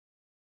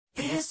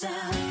It's a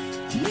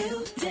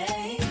new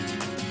day.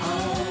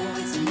 Oh,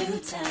 it's a new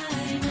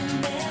time.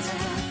 And there's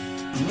a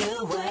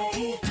new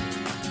way.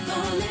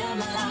 Gonna live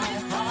my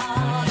life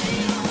hard. The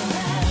old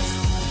has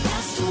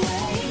passed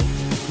away.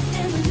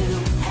 And the new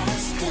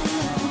has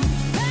come.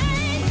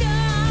 Thank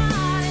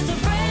God it's a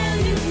brand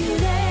new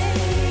day.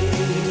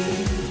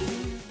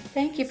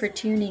 Thank you for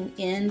tuning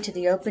in to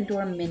the Open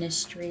Door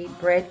Ministry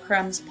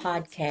Breadcrumbs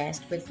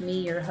podcast with me,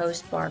 your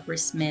host, Barbara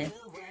Smith.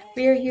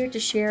 We are here to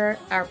share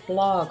our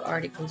blog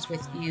articles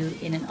with you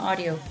in an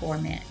audio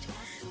format.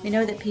 We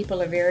know that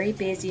people are very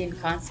busy and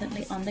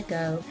constantly on the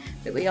go,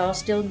 but we all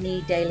still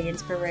need daily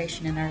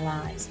inspiration in our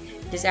lives.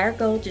 It is our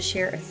goal to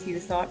share a few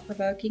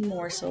thought-provoking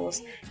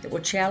morsels that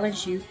will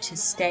challenge you to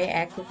stay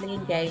actively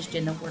engaged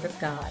in the Word of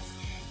God.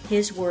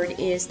 His Word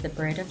is the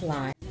bread of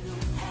life.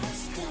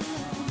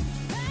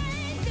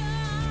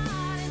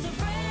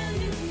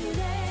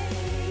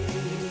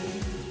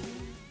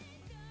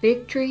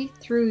 Victory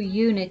Through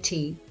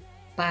Unity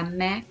by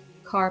Mac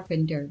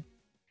Carpenter.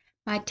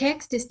 My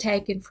text is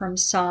taken from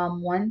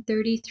Psalm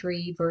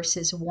 133,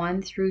 verses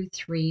 1 through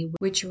 3,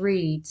 which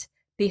reads,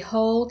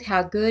 "Behold,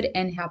 how good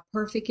and how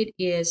perfect it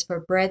is for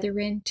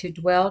brethren to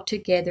dwell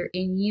together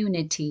in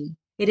unity.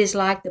 It is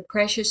like the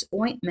precious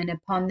ointment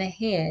upon the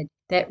head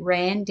that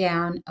ran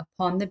down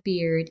upon the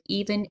beard,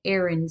 even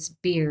Aaron's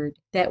beard,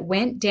 that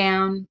went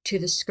down to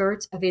the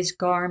skirts of his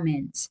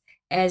garments,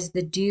 as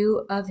the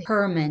dew of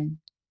Hermon,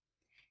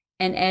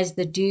 and as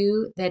the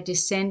dew that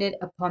descended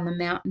upon the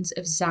mountains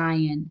of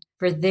Zion.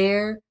 For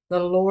there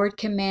the Lord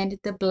commanded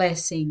the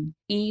blessing,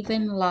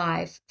 even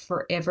life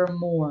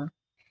forevermore."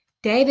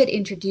 David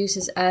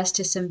introduces us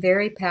to some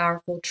very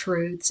powerful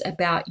truths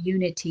about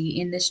unity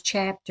in this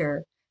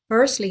chapter.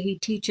 Firstly, he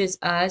teaches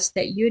us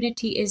that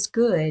unity is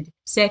good.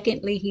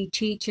 Secondly, he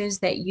teaches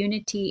that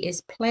unity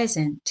is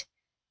pleasant.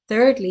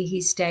 Thirdly,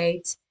 he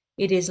states,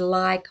 it is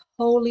like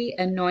holy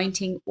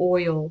anointing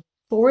oil.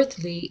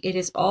 Fourthly, it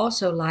is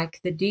also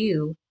like the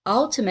dew.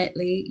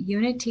 Ultimately,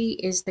 unity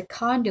is the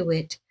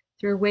conduit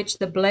through which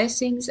the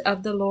blessings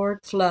of the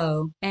Lord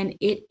flow, and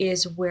it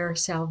is where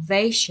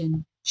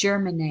salvation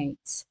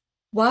germinates.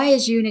 Why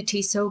is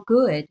unity so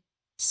good?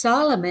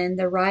 Solomon,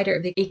 the writer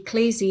of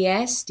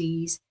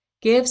Ecclesiastes,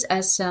 gives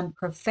us some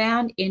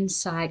profound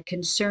insight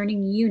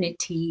concerning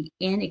unity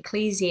in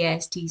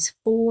Ecclesiastes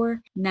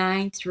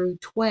 4:9 through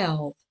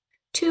 12.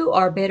 Two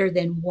are better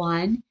than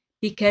one,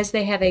 because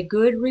they have a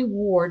good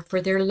reward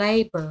for their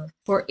labor.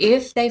 For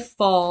if they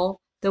fall,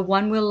 the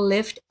one will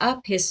lift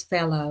up his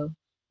fellow.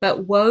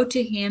 But woe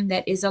to him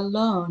that is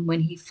alone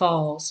when he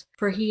falls,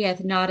 for he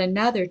hath not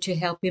another to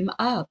help him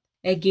up.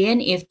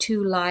 Again, if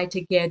two lie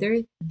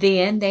together,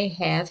 then they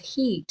have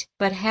heat.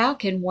 But how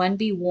can one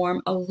be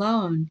warm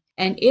alone?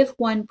 And if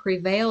one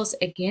prevails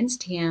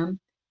against him,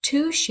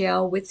 two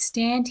shall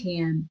withstand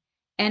him.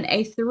 And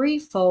a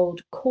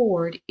threefold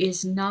cord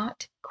is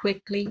not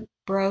quickly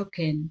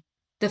broken.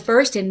 The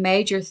first and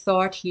major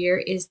thought here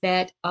is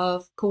that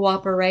of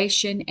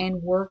cooperation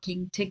and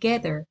working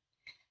together.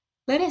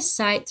 Let us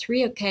cite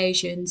 3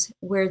 occasions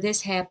where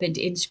this happened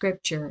in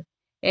Scripture.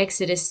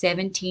 Exodus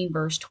 17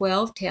 verse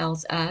 12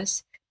 tells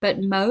us, "But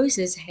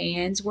Moses'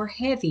 hands were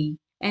heavy,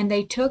 and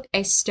they took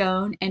a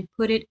stone and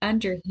put it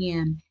under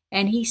him,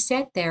 and he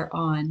sat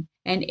thereon.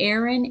 And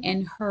Aaron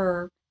and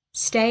Hur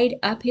stayed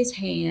up his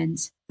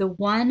hands, the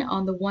one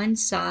on the one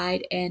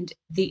side and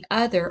the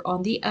other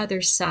on the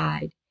other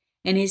side.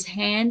 And his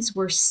hands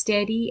were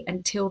steady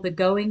until the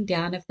going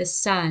down of the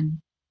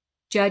sun."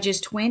 Judges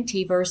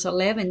 20 verse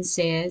 11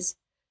 says,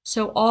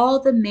 "So all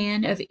the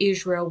men of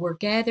Israel were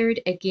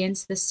gathered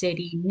against the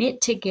city,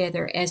 knit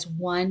together as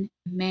one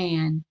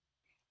man."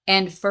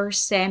 And 1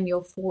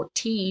 Samuel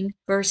 14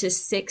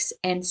 verses 6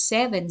 and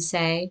 7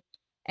 say,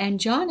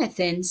 "And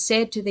Jonathan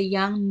said to the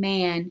young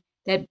man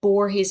that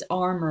bore his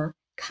armor,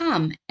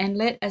 Come, and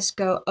let us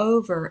go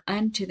over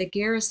unto the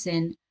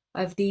garrison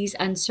of these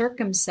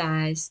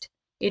uncircumcised.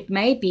 It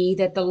may be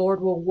that the Lord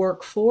will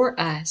work for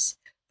us,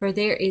 for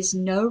there is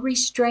no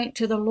restraint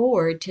to the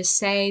Lord to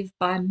save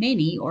by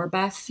many or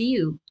by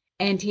few."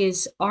 And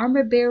his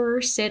armor-bearer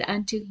said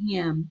unto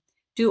him,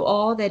 "Do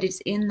all that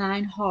is in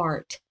thine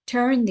heart.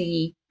 Turn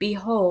thee,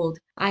 behold,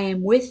 I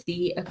am with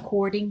thee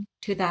according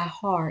to thy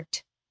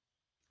heart."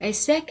 A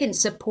second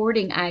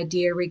supporting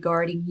idea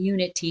regarding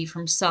unity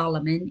from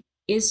Solomon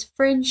is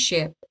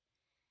friendship.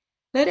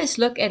 Let us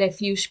look at a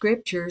few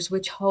scriptures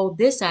which hold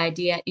this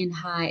idea in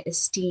high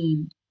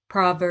esteem.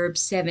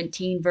 Proverbs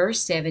 17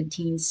 verse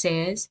 17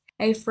 says,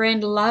 "A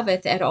friend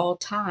loveth at all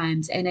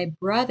times, and a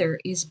brother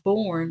is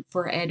born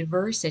for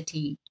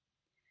adversity."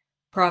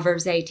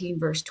 Proverbs 18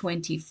 verse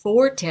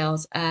 24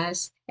 tells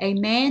us, "A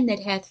man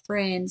that hath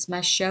friends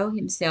must show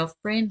himself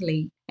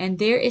friendly, and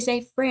there is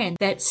a friend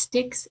that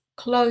sticks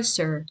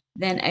closer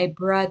than a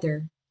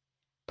brother."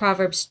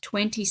 Proverbs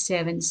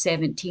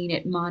 27:17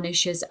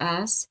 admonishes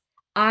us,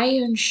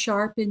 "Iron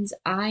sharpens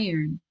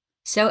iron,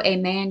 so a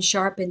man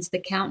sharpens the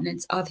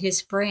countenance of his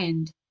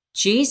friend."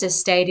 Jesus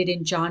stated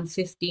in John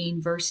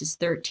 15 verses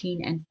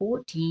 13 and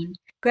 14,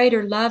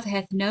 "Greater love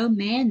hath no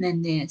man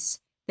than this,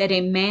 that a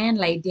man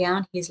lay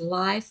down his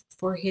life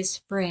for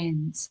his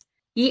friends.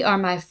 Ye are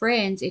my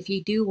friends if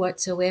ye do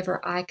whatsoever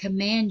I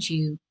command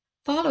you.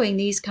 Following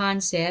these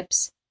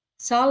concepts,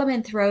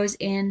 Solomon throws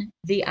in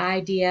the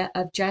idea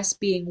of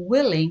just being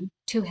willing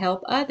to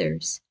help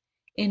others.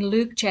 In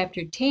Luke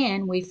chapter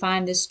 10, we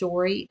find the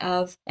story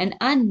of an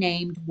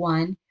unnamed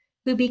one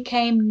who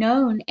became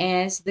known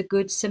as the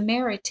Good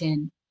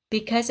Samaritan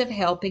because of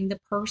helping the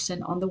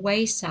person on the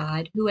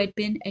wayside who had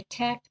been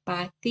attacked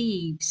by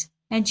thieves.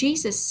 And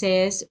Jesus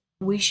says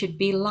we should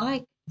be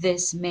like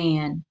this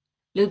man.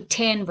 Luke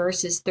 10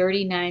 verses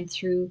 39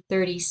 through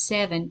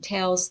 37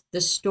 tells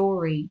the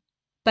story.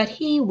 But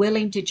he,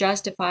 willing to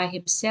justify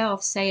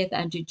himself, saith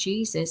unto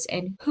Jesus,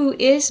 And who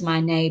is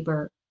my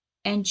neighbor?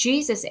 And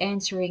Jesus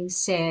answering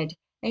said,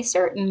 A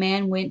certain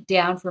man went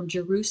down from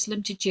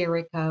Jerusalem to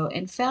Jericho,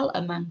 and fell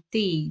among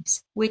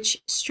thieves,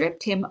 which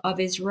stripped him of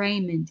his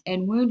raiment,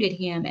 and wounded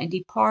him, and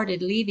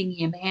departed, leaving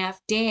him half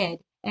dead.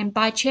 And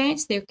by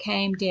chance there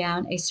came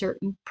down a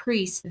certain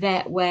priest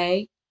that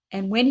way,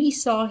 and when he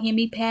saw him,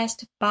 he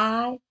passed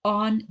by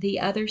on the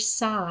other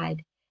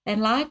side.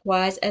 And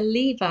likewise a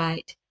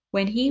Levite,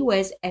 when he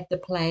was at the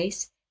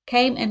place,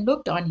 came and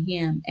looked on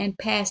him, and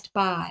passed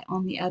by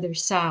on the other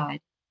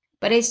side.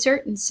 But a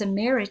certain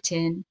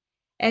Samaritan,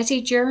 as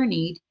he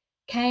journeyed,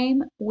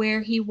 came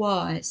where he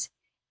was,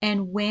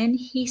 and when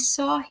he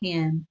saw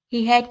him,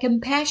 he had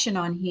compassion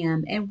on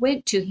him, and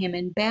went to him,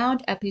 and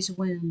bound up his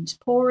wounds,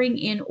 pouring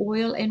in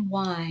oil and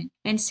wine,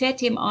 and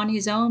set him on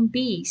his own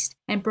beast,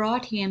 and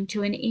brought him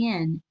to an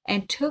inn,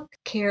 and took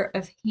care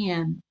of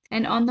him.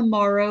 And on the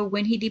morrow,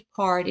 when he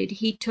departed,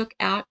 he took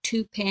out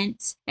 2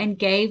 pence, and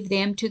gave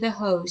them to the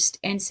host,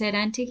 and said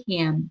unto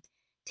him,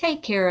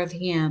 Take care of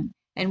him,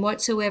 and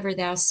whatsoever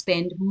thou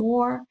spend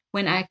more,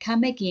 when I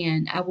come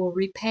again, I will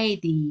repay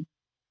thee.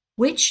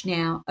 Which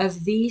now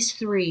of these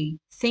 3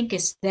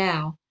 thinkest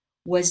thou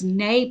was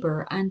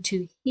neighbor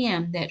unto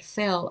him that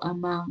fell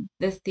among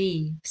the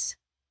thieves?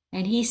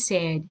 And he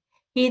said,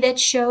 He that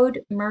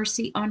showed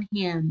mercy on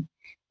him.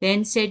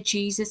 Then said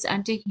Jesus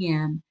unto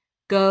him,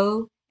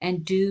 Go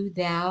and do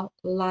thou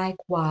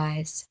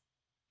likewise.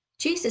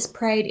 Jesus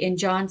prayed in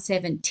John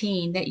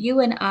 17 that you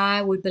and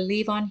I would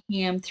believe on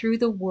him through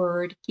the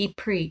word he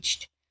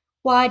preached.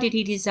 Why did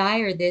he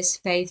desire this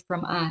faith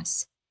from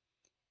us?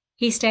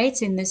 He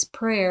states in this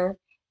prayer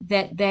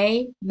that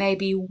they may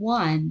be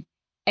one,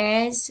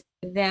 as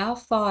thou,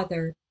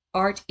 Father,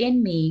 art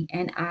in me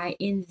and I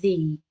in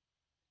thee.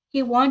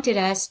 He wanted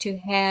us to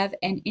have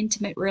an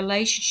intimate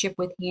relationship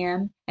with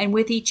him and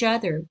with each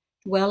other,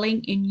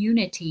 dwelling in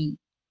unity.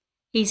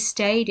 He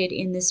stated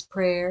in this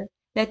prayer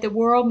that the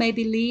world may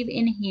believe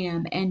in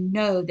him and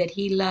know that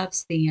he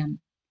loves them.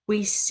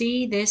 We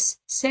see this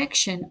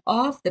section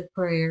of the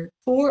prayer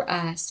for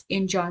us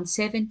in John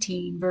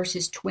 17,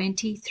 verses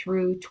 20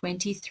 through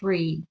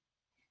 23.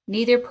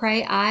 Neither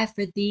pray I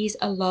for these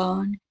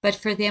alone, but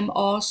for them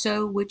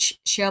also which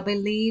shall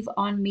believe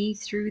on me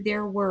through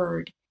their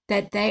word,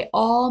 that they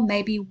all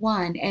may be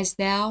one, as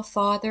thou,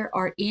 Father,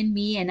 art in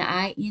me and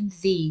I in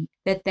thee,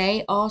 that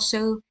they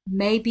also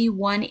may be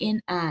one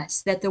in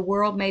us, that the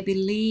world may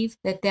believe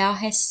that thou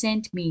hast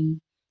sent me.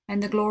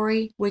 And the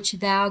glory which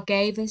thou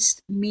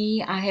gavest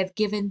me I have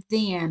given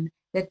them,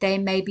 that they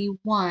may be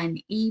one,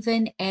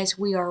 even as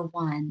we are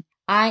one,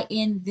 I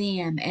in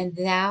them and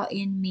thou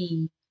in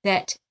me,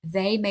 that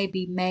they may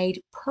be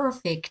made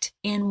perfect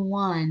in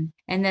one,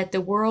 and that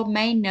the world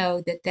may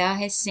know that thou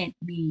hast sent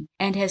me,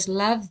 and hast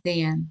loved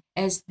them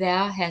as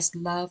thou hast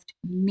loved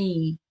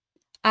me.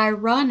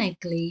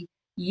 Ironically,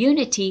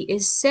 unity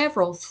is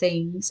several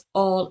things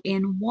all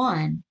in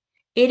one.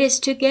 It is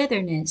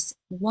togetherness,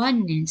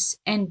 oneness,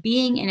 and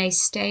being in a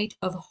state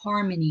of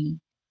harmony.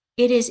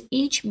 It is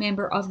each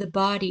member of the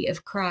body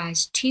of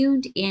Christ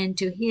tuned in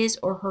to his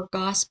or her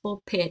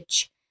gospel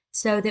pitch,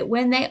 so that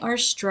when they are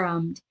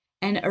strummed,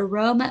 an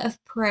aroma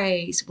of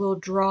praise will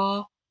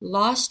draw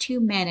lost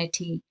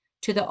humanity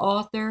to the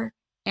author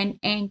and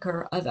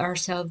anchor of our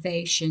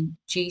salvation,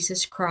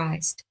 Jesus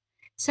Christ.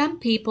 Some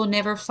people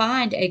never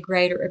find a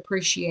greater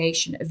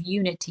appreciation of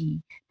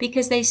unity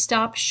because they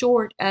stop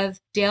short of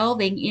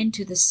delving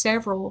into the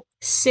several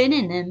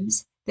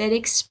synonyms that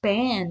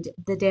expand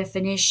the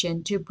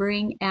definition to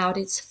bring out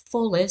its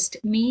fullest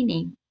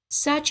meaning,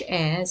 such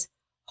as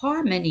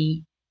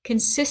harmony,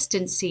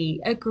 consistency,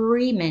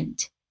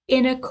 agreement,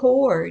 in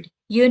accord,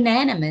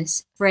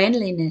 unanimous,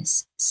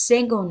 friendliness,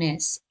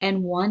 singleness,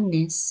 and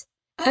oneness.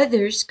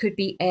 Others could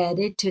be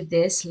added to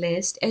this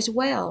list as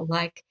well,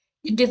 like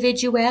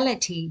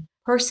individuality,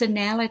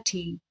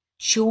 personality,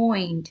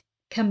 joined,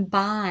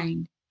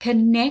 combined,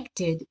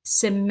 connected,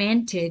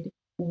 cemented,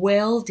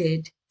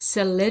 welded,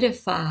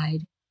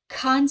 solidified,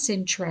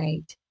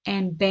 concentrate,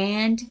 and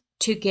band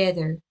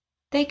together.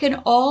 They can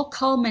all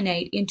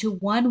culminate into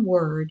one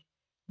word,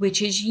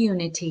 which is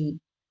unity.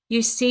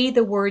 You see,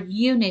 the word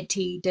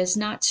unity does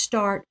not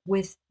start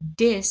with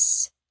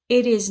dis.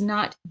 It is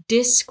not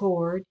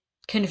discord,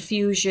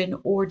 confusion,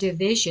 or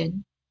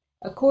division.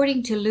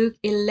 According to Luke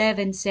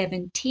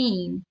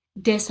 11:17,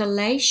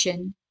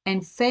 desolation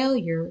and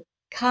failure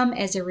come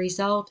as a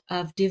result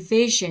of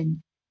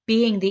division,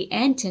 being the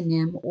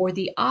antonym or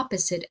the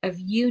opposite of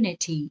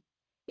unity.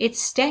 It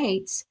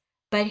states,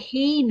 "But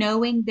he,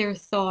 knowing their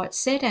thoughts,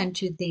 said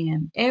unto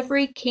them,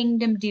 Every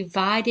kingdom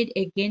divided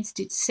against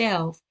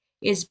itself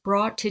is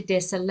brought to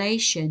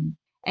desolation,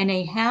 and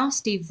a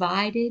house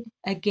divided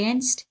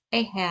against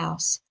a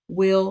house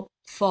will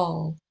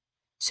fall."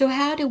 So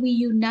how do we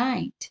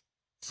unite?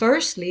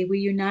 Firstly, we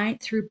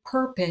unite through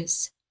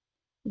purpose.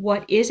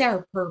 What is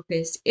our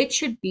purpose? It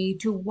should be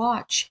to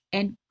watch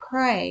and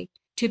pray,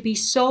 to be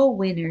soul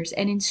winners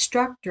and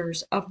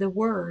instructors of the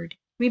word.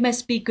 We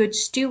must be good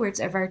stewards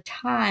of our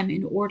time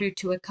in order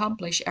to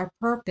accomplish our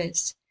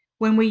purpose.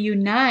 When we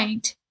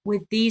unite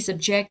with these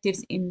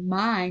objectives in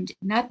mind,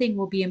 nothing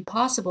will be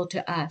impossible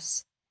to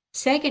us.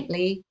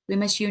 Secondly, we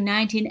must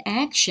unite in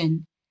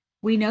action.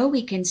 We know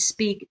we can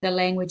speak the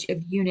language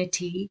of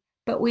unity,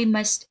 but we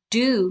must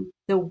do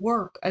the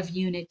work of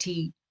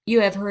unity.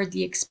 You have heard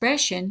the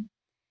expression,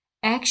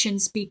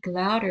 actions speak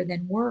louder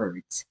than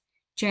words.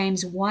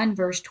 James 1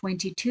 verse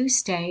 22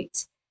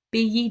 states,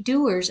 "Be ye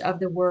doers of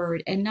the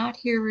word, and not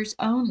hearers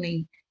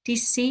only,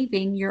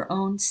 deceiving your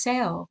own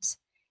selves."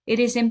 It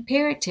is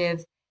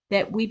imperative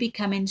that we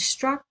become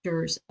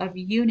instructors of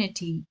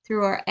unity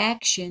through our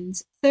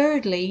actions.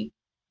 Thirdly,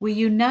 we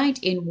unite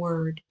in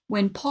word.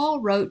 When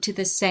Paul wrote to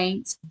the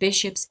saints,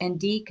 bishops, and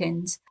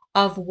deacons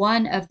of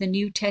one of the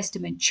New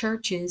Testament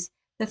churches,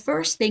 the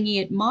first thing he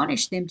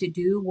admonished them to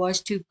do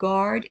was to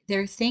guard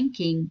their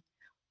thinking.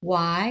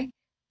 Why?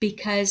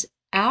 Because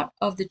out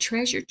of the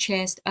treasure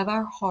chest of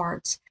our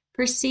hearts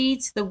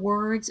proceeds the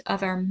words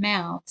of our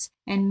mouths,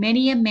 and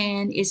many a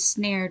man is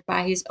snared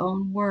by his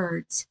own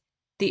words.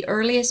 The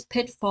earliest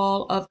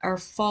pitfall of our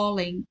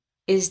falling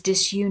is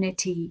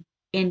disunity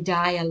in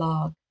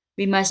dialogue.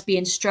 We must be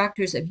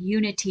instructors of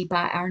unity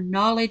by our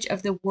knowledge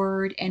of the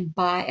word and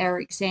by our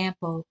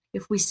example.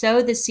 If we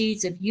sow the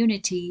seeds of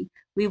unity,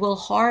 we will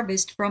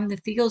harvest from the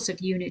fields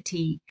of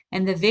unity,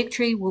 and the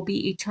victory will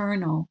be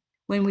eternal.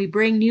 When we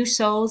bring new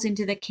souls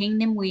into the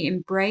kingdom, we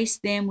embrace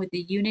them with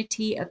the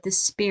unity of the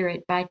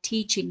Spirit by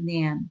teaching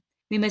them.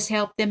 We must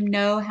help them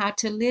know how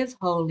to live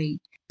holy,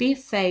 be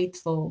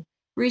faithful,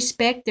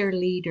 respect their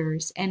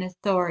leaders and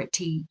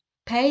authority,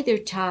 pay their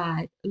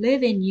tithe,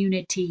 live in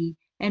unity,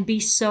 and be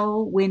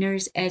soul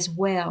winners as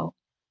well.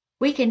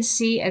 We can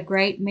see a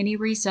great many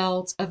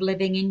results of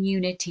living in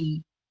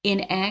unity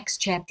in Acts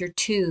chapter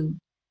 2.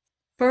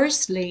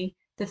 Firstly,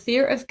 the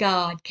fear of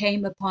God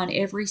came upon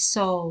every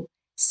soul.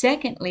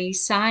 Secondly,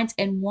 signs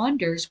and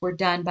wonders were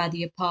done by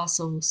the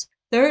apostles.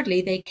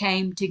 Thirdly, they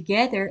came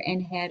together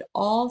and had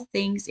all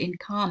things in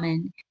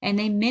common, and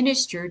they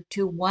ministered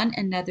to one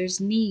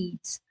another's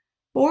needs.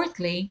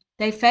 Fourthly,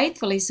 they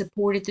faithfully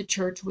supported the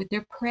church with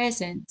their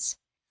presence.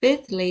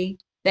 Fifthly,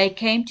 they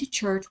came to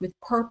church with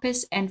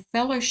purpose and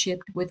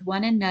fellowshiped with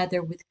one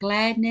another with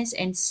gladness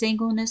and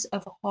singleness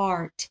of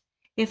heart.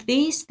 If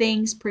these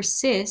things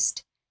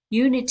persist,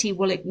 unity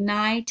will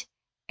ignite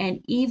and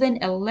even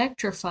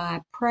electrify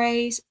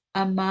praise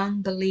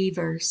among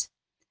believers.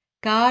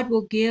 God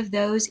will give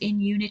those in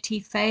unity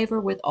favor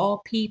with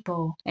all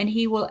people, and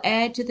he will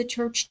add to the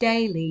church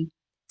daily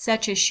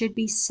such as should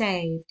be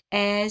saved,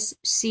 as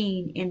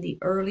seen in the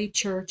early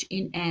church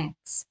in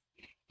Acts.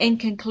 In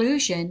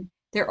conclusion,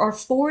 there are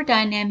 4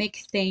 dynamic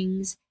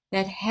things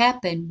that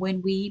happen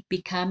when we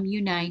become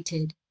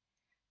united.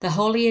 The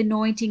holy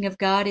anointing of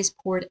God is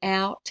poured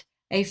out.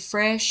 A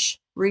fresh,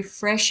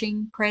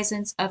 refreshing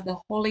presence of the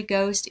Holy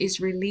Ghost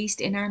is released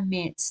in our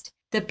midst.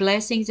 The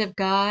blessings of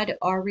God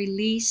are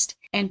released,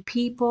 and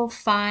people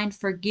find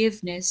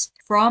forgiveness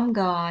from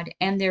God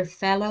and their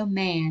fellow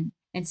man,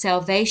 and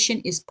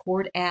salvation is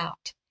poured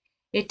out.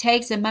 It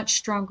takes a much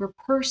stronger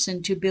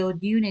person to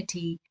build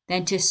unity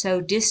than to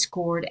sow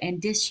discord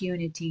and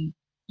disunity.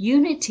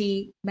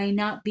 Unity may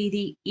not be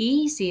the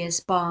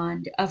easiest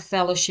bond of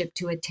fellowship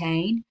to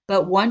attain,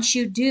 but once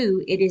you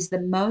do, it is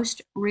the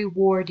most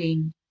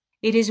rewarding.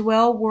 It is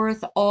well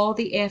worth all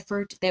the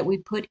effort that we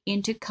put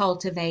into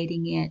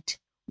cultivating it.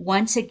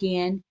 Once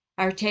again,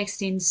 our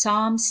text in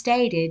Psalm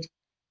stated,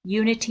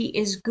 "Unity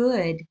is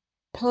good,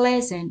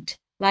 pleasant,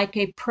 like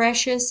a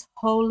precious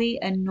holy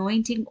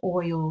anointing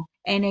oil,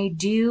 and a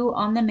dew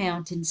on the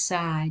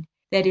mountainside,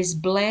 that is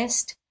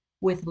blessed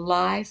with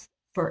life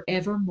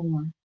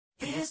forevermore."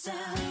 It's a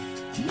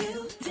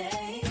new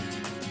day.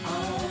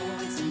 Oh,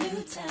 it's a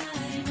new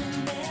time,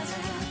 and there's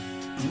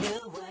a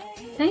new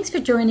way. Thanks for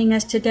joining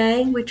us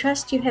today. We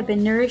trust you have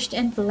been nourished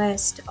and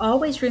blessed.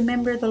 Always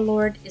remember the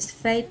Lord is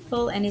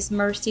faithful and his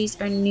mercies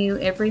are new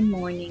every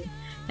morning.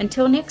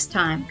 Until next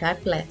time,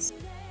 God bless.